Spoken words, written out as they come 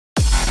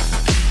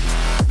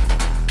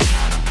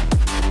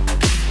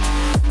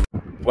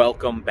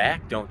Welcome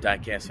back, Don't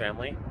Diecast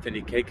family. Can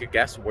you take a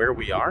guess where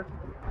we are?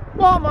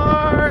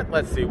 Walmart!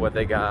 Let's see what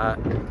they got.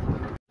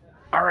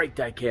 Alright,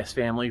 Diecast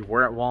family,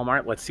 we're at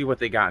Walmart. Let's see what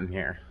they got in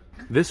here.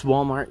 This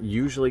Walmart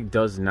usually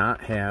does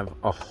not have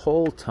a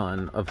whole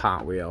ton of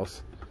Hot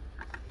Wheels.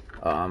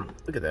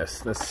 Look at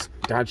this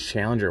Dodge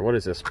Challenger. What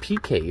is this?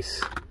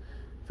 P-case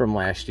from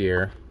last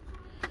year.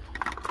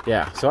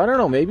 Yeah, so I don't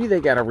know. Maybe they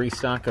got a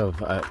restock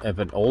of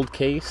an old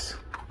case,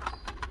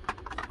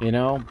 you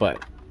know,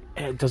 but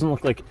it doesn't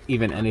look like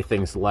even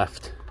anything's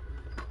left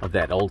of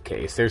that old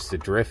case. There's the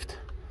drift.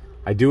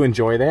 I do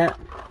enjoy that.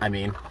 I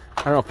mean,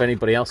 I don't know if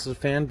anybody else is a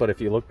fan, but if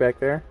you look back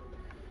there,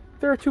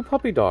 there are two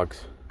puppy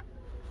dogs.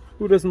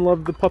 Who doesn't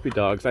love the puppy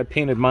dogs? I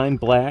painted mine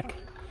black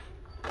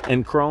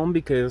and chrome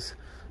because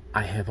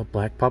I have a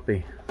black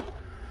puppy.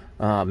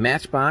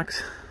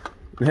 Matchbox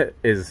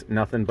is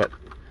nothing but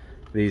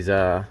these,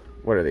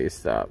 what are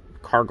these?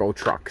 Cargo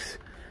trucks.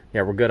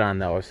 Yeah, we're good on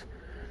those.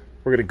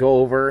 We're gonna go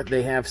over,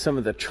 they have some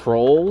of the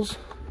Trolls.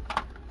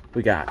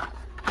 We got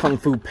Kung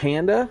Fu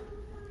Panda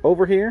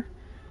over here.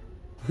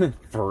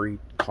 Furry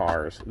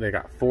cars. They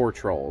got 4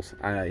 Trolls.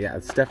 Yeah,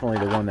 it's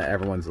definitely the one that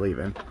everyone's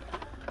leaving.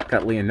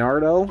 Got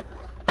Leonardo.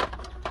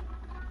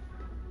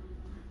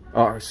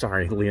 Oh,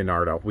 sorry,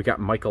 Leonardo. We got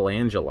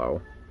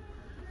Michelangelo.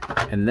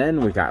 And then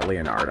we got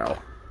Leonardo.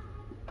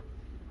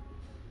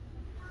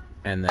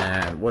 And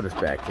then, what is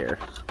back here?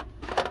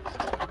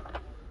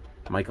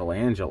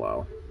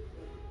 Michelangelo.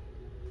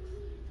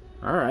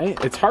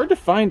 Alright, it's hard to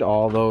find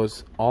all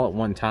those all at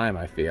one time,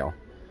 I feel.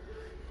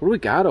 What do we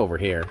got over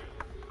here?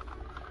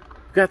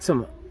 We've got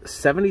some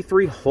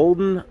 73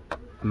 Holden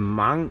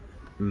Monero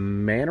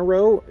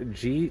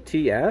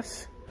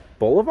GTS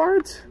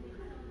Boulevards.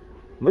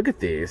 Look at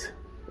these.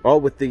 Oh,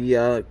 with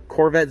the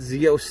Corvette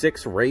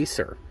Z06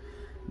 Racer.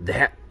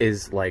 That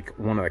is like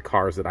one of the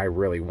cars that I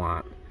really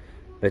want.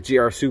 The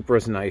GR Supra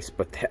is nice,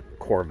 but that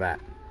Corvette,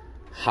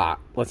 hot.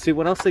 Let's see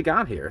what else they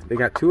got here. They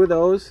got 2 of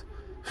those.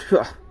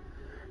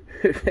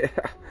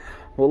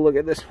 We'll look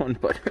at this one,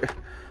 but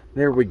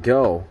there we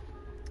go.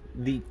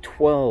 The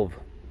 12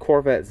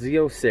 Corvette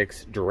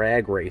Z06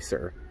 Drag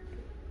Racer.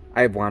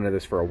 I've wanted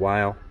this for a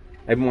while.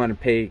 I haven't wanted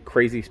to pay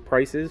crazy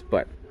prices,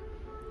 but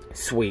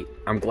sweet.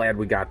 I'm glad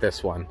we got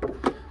this one.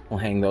 We'll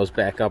hang those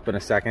back up in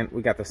a second.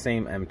 We got the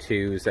same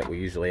M2s that we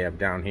usually have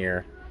down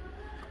here.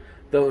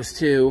 Those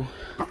two.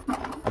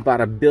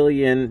 About 1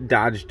 billion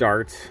Dodge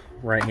Darts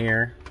right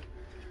here.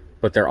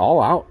 But they're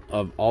all out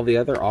of all the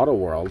other auto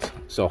worlds.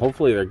 So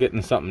hopefully they're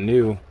getting something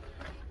new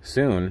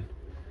soon.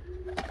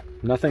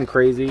 Nothing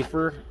crazy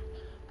for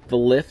the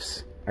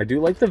lifts. I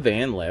do like the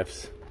van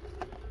lifts.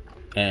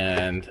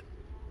 And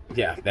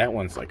yeah, that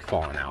one's like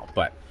falling out.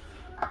 But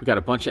we got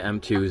a bunch of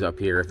M2s up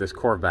here. This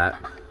Corvette.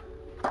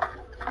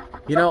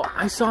 You know,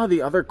 I saw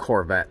the other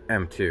Corvette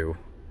M2.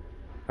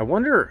 I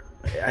wonder,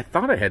 I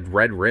thought it had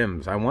red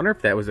rims. I wonder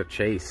if that was a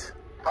chase.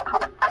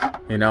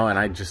 You know, and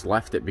I just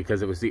left it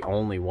because it was the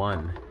only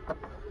one.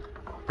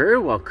 Very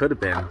well could have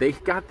been. They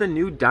got the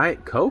new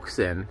Diet Cokes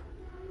in,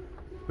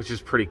 which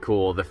is pretty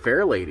cool. The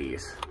Fair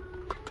Ladies.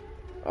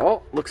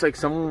 Oh, looks like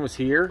someone was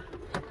here.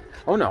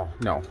 Oh, no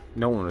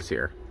one was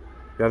here.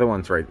 The other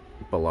one's right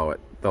below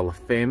it. The La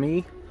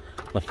Femme,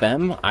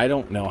 I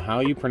don't know how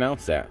you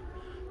pronounce that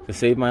to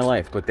save my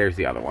life, but there's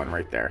the other one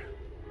right there.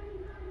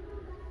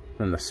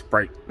 Then the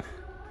Sprite.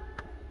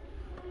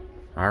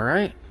 All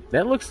right.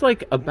 That looks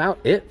like about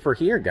it for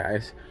here,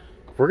 guys.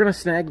 We're going to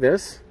snag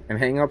this and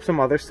hang up some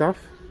other stuff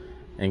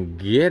and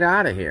get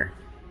out of here.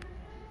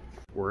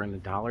 We're in the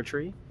Dollar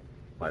Tree.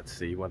 Let's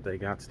see what they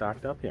got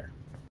stocked up here.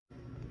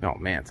 Oh,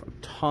 man, some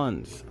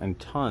tons and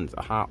tons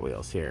of Hot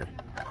Wheels here.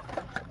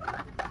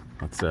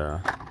 Let's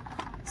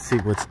see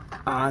what's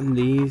on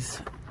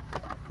these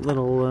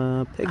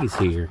little piggies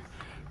here.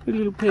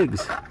 Little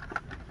pigs.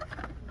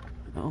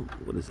 Oh,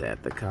 what is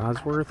that? The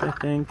Cosworth, I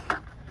think.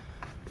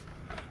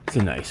 It's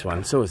a nice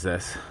one. So is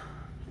this.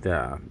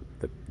 The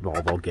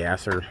Volvo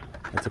Gasser.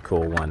 That's a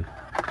cool one.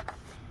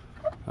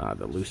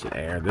 The Lucid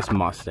Air. This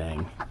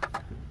Mustang.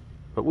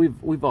 But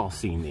we've all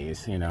seen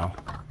these, you know.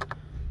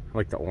 I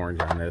like the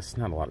orange on this.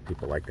 Not a lot of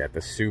people like that. The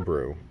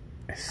Subaru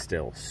is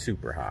still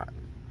super hot.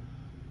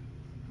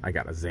 I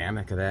got a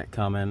Zanuck of that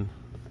coming.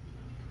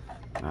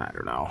 I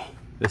don't know.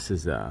 This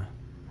is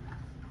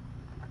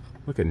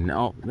look at,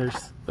 no,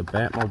 there's the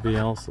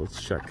Batmobile. So let's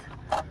check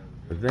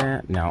for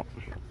that. No.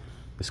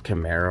 This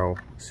Camaro,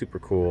 super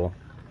cool.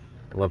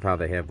 I love how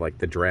they have like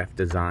the draft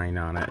design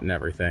on it and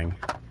everything.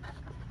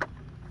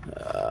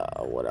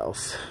 What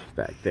else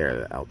back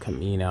there? The El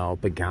Camino,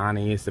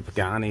 Paganis. The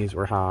Paganis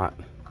were hot.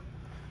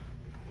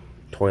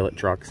 Toilet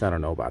trucks, I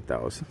don't know about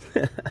those.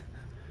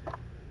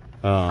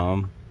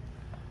 Yeah,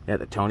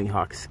 the Tony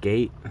Hawk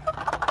Skate.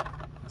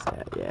 What's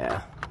that?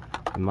 Yeah,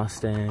 the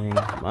Mustang.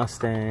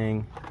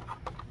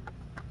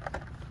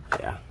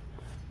 Yeah.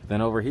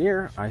 Then over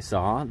here, I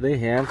saw they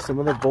have some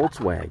of the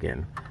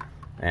Volkswagen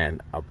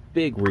and a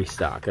big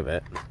restock of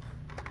it.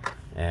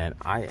 And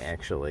I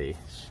actually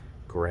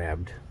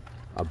grabbed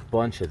a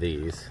bunch of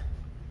these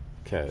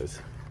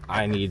because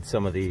I need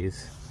some of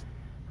these.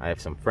 I have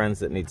some friends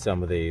that need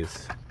some of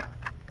these.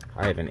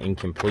 I have an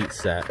incomplete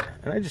set,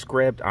 and I just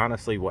grabbed,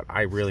 honestly, what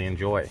I really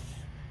enjoy,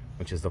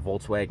 which is the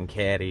Volkswagen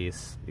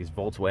Caddies, these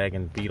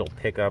Volkswagen Beetle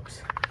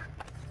pickups.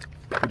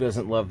 Who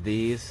doesn't love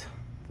these?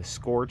 The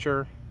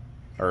Scorcher,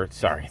 or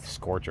sorry, the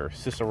Scorcher,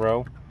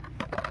 Cicero.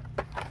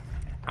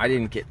 I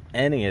didn't get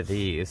any of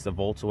these, the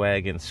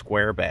Volkswagen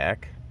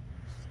Squareback.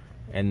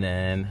 And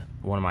then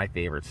one of my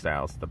favorite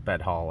styles, the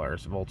Bed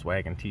Haulers,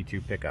 Volkswagen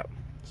T2 pickup.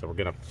 So we're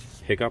gonna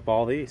pick up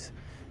all these,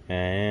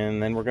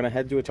 and then we're gonna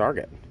head to a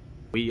Target.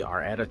 We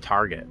are at a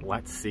Target.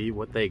 Let's see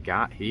what they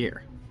got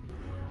here.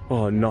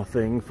 Oh,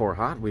 nothing for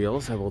Hot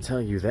Wheels, I will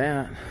tell you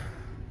that.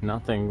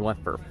 Nothing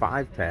left for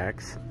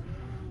 5-packs.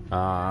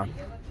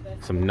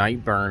 Some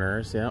Night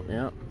Burners, yep.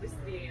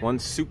 One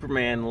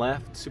Superman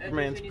left.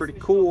 Superman's pretty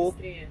cool,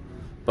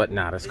 but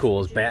not as cool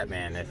as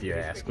Batman, if you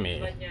ask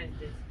me.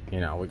 You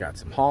know, we got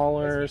some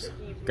haulers,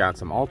 got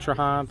some Ultra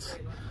Hots,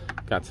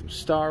 got some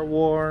Star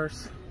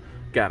Wars,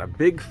 got a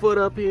Bigfoot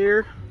up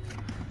here,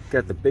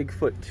 got the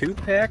Bigfoot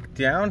 2-pack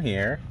down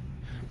here.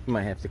 We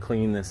might have to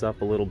clean this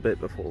up a little bit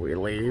before we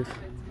leave.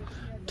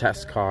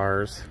 Test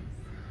cars.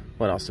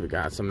 What else do we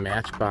got? Some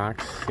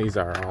Matchbox. These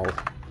are all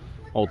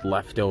old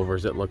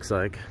leftovers, it looks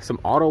like.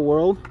 Some Auto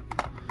World.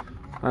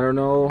 I don't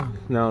know.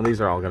 No, these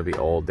are all going to be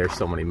old. There's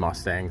so many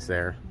Mustangs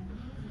there.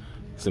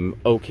 Some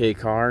OK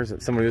cars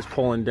that somebody was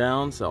pulling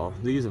down, so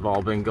these have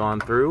all been gone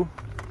through.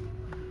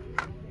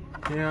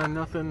 Yeah,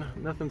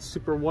 nothing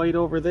super white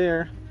over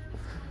there.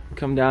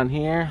 Come down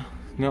here.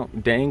 No,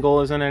 Dangle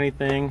isn't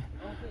anything.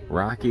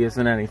 Rocky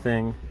isn't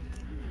anything.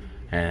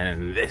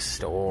 And this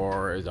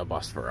store is a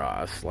bust for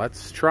us.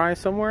 Let's try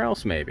somewhere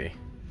else maybe.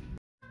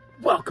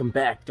 Welcome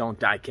back, Don't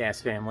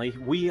Diecast family.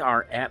 We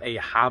are at a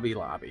Hobby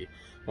Lobby,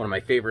 one of my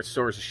favorite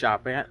stores to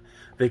shop at.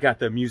 They got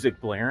the music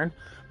blaring,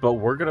 but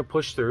we're gonna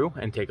push through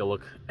and take a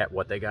look at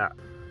what they got.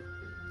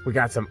 We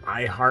got some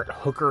iHeart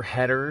hooker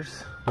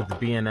headers with the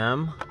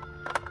B&M.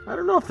 I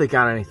don't know if they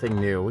got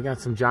anything new. We got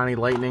some Johnny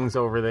Lightnings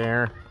over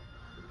there.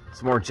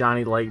 Some more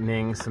Johnny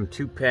Lightnings, some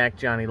 2-pack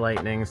Johnny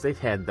Lightnings. They've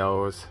had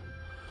those.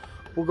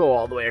 We'll go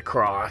all the way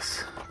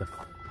across.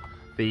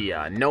 The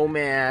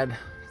Nomad,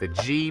 the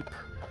Jeep,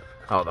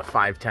 oh, the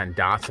 510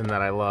 Datsun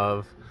that I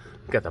love.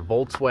 We got the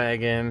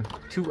Volkswagen,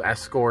 2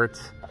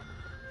 Escorts.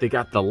 They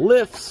got the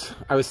lifts.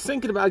 I was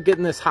thinking about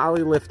getting this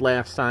Holly lift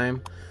last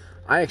time.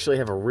 I actually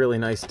have a really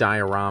nice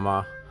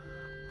diorama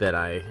that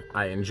I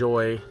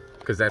enjoy,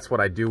 because that's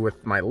what I do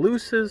with my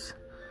loose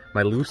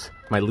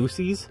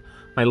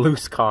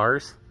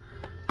cars.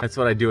 That's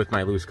what I do with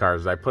my loose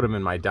cars. I put them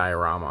in my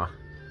diorama.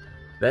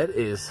 That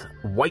is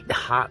white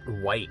hot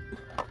white.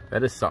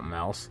 That is something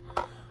else.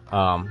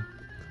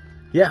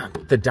 Yeah,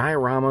 the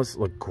dioramas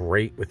look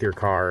great with your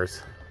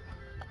cars.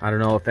 I don't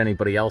know if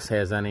anybody else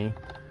has any.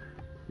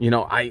 You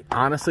know, I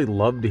honestly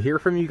love to hear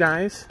from you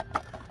guys.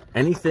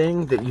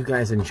 Anything that you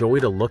guys enjoy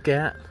to look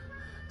at,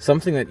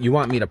 something that you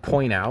want me to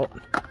point out,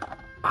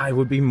 I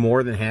would be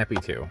more than happy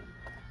to.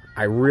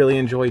 I really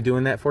enjoy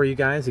doing that for you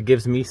guys. It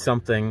gives me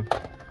something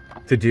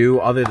to do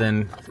other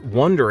than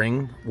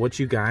wondering what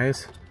you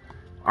guys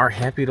are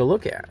happy to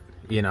look at,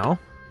 you know?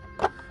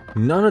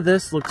 None of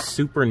this looks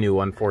super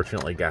new,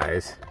 unfortunately,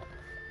 guys.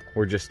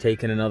 We're just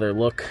taking another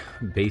look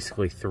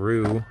basically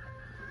through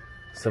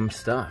some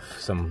stuff,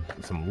 some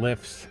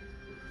lifts,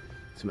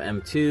 some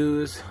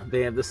M2s.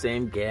 They have the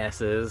same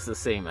gases, the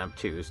same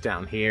M2s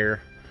down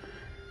here.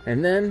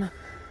 And then,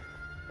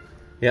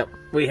 yep,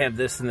 we have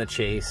this in the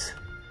Chase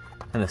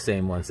and the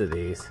same ones of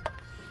these.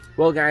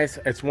 Well, guys,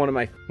 it's one of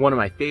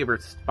my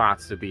favorite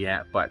spots to be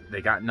at, but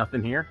they got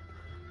nothing here.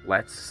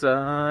 Let's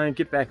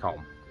get back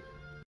home.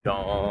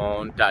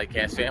 Don't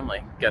Diecast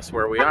family, guess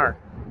where we are?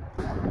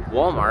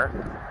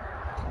 Walmart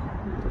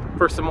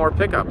for some more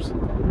pickups.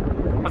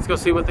 Let's go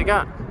see what they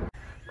got.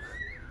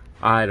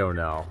 I don't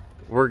know.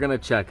 We're gonna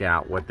check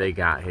out what they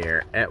got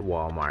here at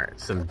Walmart.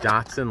 Some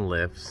Datsun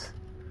lifts,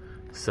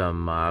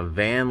 some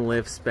van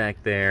lifts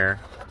back there,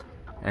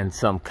 and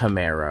some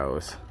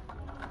Camaros.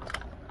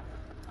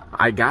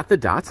 I got the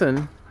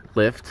Datsun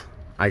lift.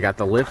 I got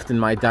the lift in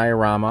my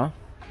diorama.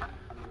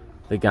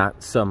 They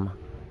got some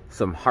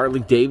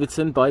Harley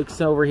Davidson bikes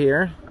over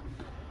here.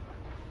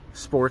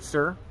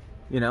 Sportster,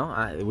 you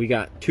know, we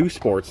got 2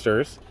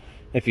 Sportsters.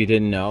 If you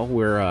didn't know,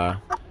 we're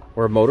a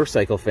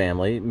motorcycle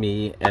family,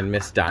 me and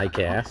Miss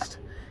Diecast,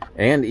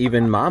 and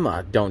even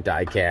Mama Don't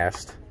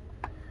Diecast.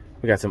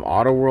 We got some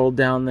Auto World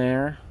down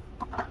there,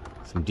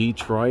 some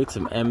Detroit,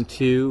 some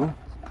M2,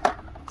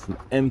 some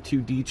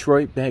M2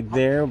 Detroit back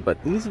there,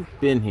 but these have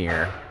been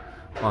here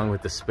along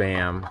with the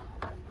Spam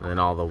and then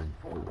all the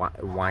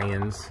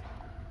Wyans.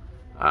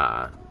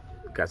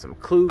 Got some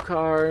Clue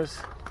cars.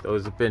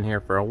 Those have been here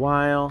for a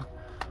while,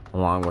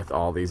 along with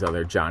all these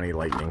other Johnny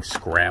Lightning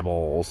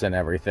Scrabbles and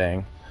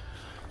everything.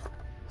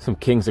 Some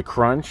Kings of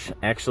Crunch.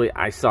 Actually,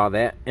 I saw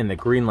that in the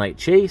Greenlight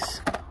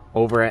Chase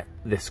over at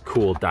this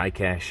cool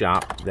diecast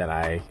shop that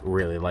I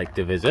really like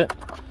to visit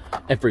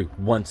every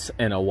once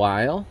in a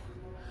while.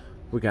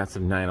 We got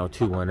some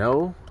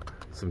 90210,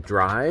 some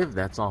Drive.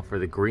 That's all for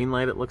the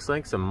Greenlight, it looks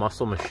like. Some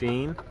Muscle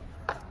Machine.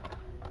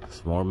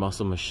 Some more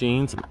Muscle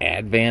Machine. Some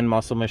Advan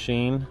Muscle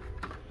Machine.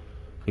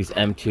 These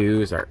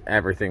M2s are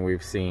everything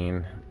we've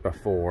seen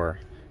before.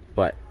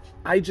 But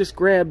I just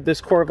grabbed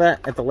this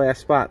Corvette at the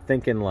last spot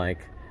thinking like,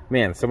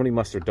 man, somebody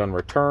must have done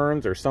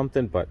returns or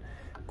something. But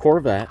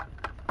Corvette,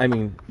 I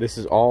mean, this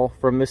is all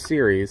from this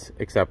series,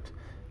 except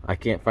I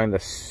can't find the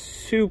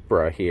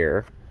Supra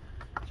here.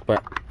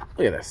 But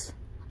look at this.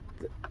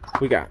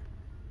 We got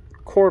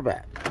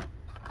Corvette.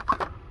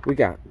 We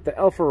got the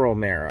Alfa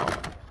Romeo.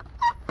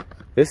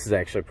 This is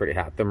actually pretty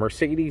hot. The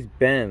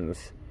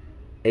Mercedes-Benz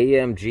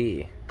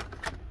AMG.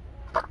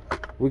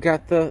 We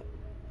got the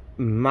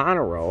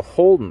Monero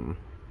Holden.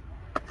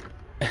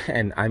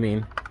 And I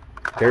mean,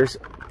 there's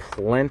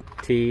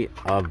plenty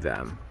of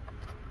them.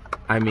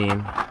 I mean,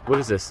 what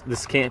is this?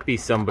 This can't be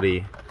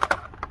somebody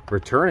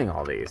returning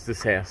all these.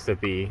 This has to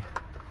be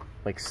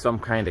like some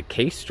kind of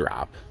case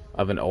drop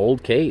of an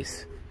old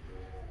case.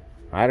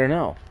 I don't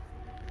know.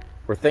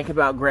 We're thinking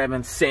about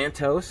grabbing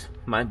Santos,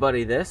 my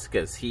buddy this,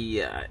 because he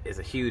is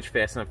a huge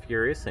Fast and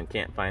Furious and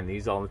can't find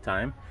these all the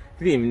time.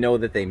 He didn't even know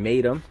that they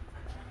made them.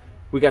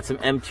 We got some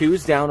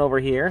M2s down over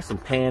here, some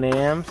Pan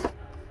Ams.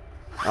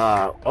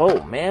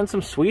 Oh man,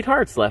 some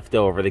Sweethearts left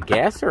over. The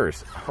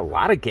Gassers, a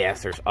lot of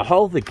Gassers,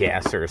 all the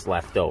Gassers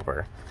left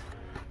over.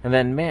 And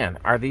then, man,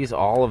 are these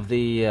all of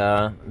the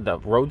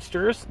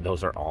Roadsters?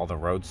 Those are all the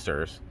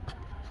Roadsters.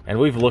 And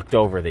we've looked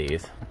over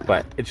these,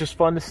 but it's just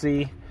fun to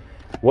see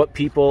what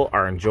people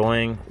are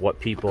enjoying, what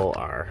people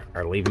are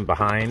leaving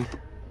behind.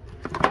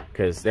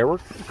 Because there were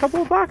a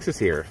couple of boxes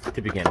here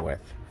to begin with.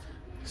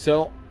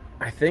 So,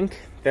 I think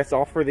that's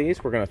all for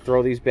these. We're going to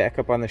throw these back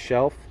up on the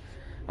shelf.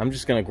 I'm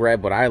just going to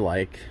grab what I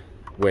like,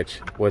 which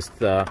was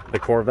the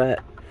Corvette.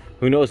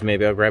 Who knows,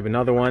 maybe I'll grab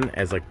another one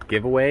as a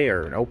giveaway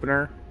or an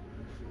opener.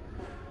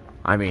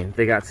 I mean,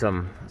 they got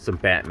some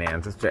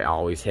Batmans, which they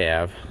always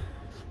have.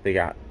 They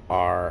got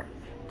our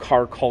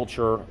car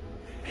culture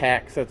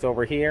pack sets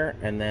over here,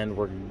 and then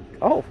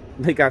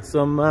they got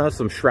some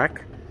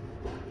Shrek.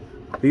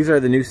 These are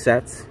the new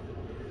sets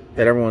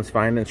that everyone's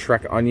finding.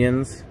 Shrek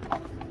Onions.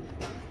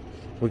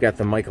 We got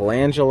the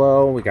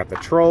Michelangelo. We got the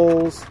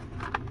Trolls.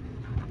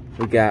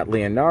 We got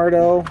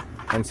Leonardo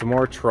and some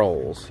more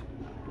Trolls.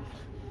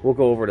 We'll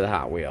go over to the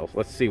Hot Wheels.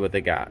 Let's see what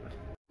they got.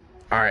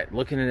 All right,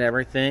 looking at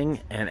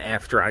everything, and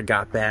after I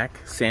got back,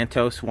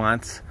 Santos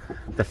wants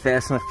the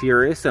Fast and the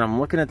Furious, and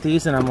I'm looking at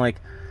these, and I'm like,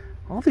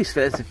 all these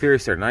Fast and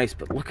Furious are nice,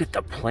 but look at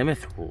the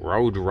Plymouth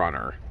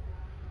Roadrunner.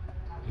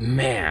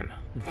 Man,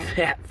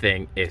 that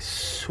thing is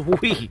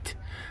sweet.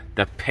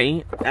 The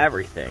paint,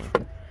 everything.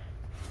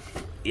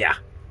 Yeah,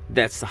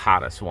 that's the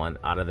hottest one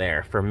out of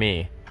there for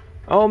me.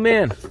 Oh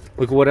man,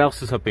 look what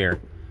else is up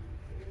here.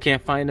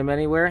 Can't find them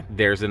anywhere?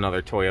 There's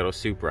another Toyota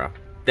Supra.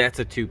 That's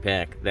a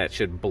 2-pack. That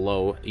should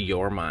blow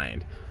your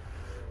mind.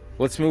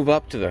 Let's move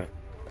up to the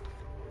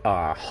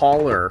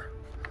hauler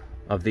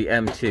of the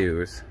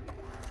M2s.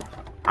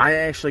 I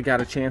actually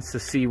got a chance to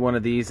see one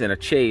of these in a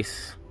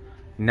chase.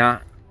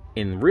 Not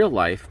in real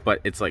life, but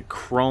it's like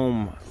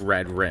chrome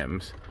red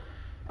rims,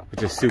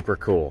 which is super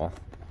cool.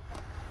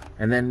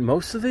 And then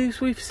most of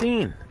these we've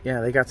seen.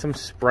 Yeah, they got some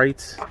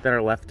Sprites that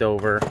are left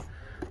over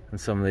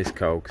and some of these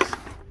Cokes.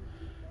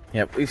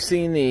 Yep, we've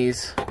seen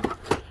these.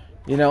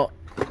 You know,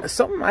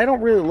 something I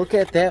don't really look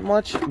at that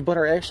much, but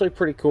are actually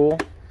pretty cool,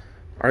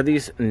 are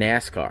these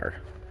NASCAR.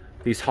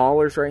 These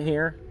haulers right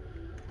here.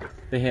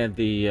 They had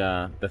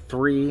the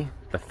 3,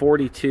 the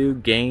 42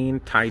 Gain,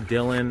 Ty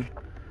Dillon,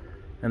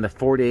 and the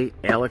 48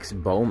 Alex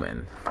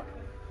Bowman.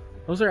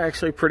 Those are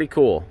actually pretty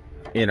cool,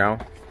 you know.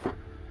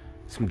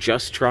 Some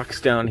Just Trucks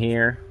down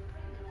here.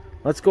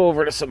 Let's go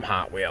over to some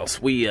Hot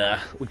Wheels. We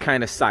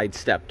kind of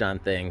sidestepped on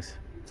things.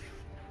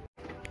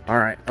 All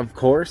right, of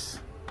course,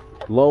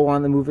 low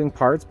on the moving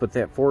parts, but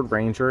that Ford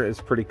Ranger is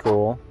pretty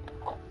cool.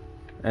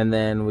 And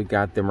then we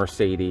got the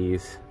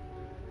Mercedes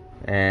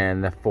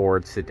and the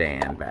Ford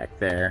sedan back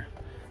there.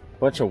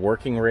 Bunch of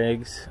working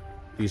rigs.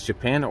 These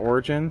Japan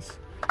Origins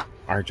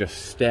are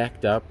just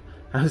stacked up.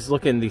 I was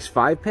looking at these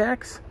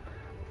 5-packs.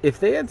 If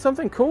they had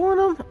something cool in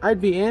them,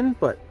 I'd be in,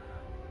 but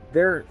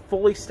they're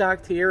fully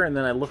stocked here. And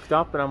then I looked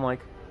up and I'm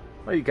like,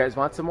 oh, you guys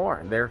want some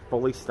more? They're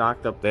fully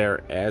stocked up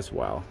there as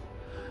well.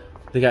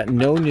 They got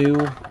no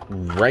new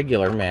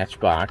regular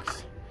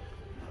Matchbox,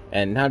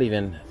 and not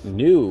even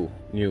new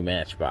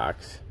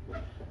Matchbox.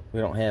 We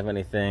don't have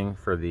anything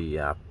for the,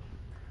 I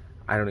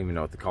don't even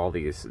know what to call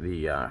these,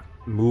 the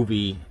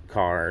movie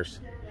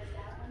cars.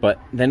 But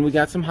then we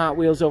got some Hot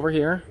Wheels over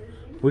here.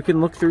 We can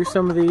look through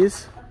some of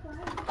these.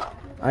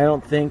 I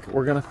don't think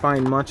we're gonna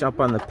find much up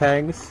on the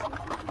pegs.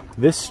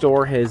 This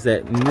store has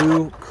that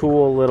new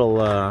cool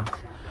little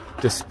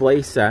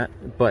display set,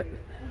 but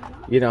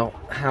you know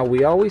how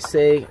we always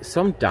say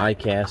some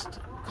diecast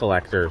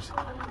collectors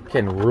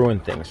can ruin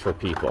things for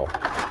people.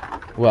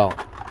 Well,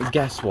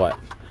 guess what?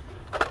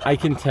 I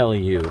can tell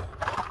you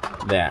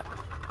that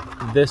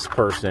this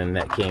person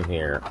that came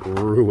here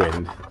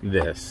ruined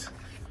this.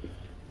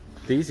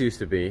 These used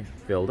to be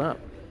filled up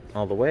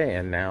all the way,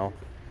 and now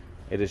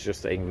it is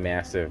just a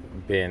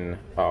massive bin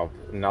of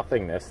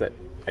nothingness that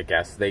I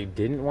guess they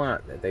didn't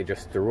want, that they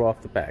just threw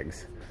off the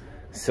pegs.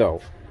 So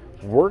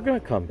we're going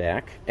to come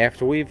back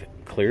after we've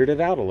cleared it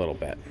out a little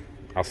bit.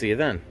 I'll see you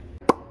then.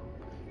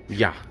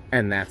 Yeah,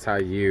 and that's how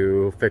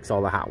you fix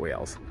all the Hot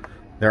Wheels.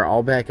 They're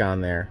all back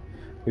on there.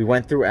 We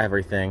went through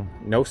everything.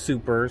 No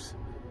supers,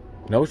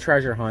 no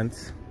treasure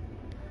hunts,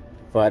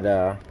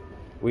 but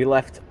we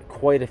left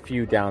quite a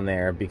few down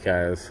there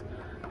because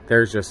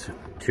there's just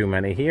too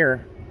many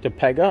here to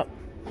peg up.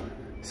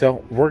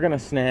 So we're gonna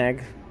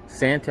snag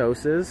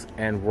Santos's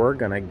and we're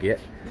gonna get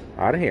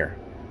out of here.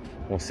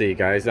 We'll see you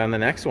guys on the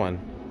next one.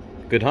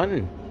 Good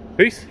hunting.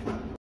 Peace.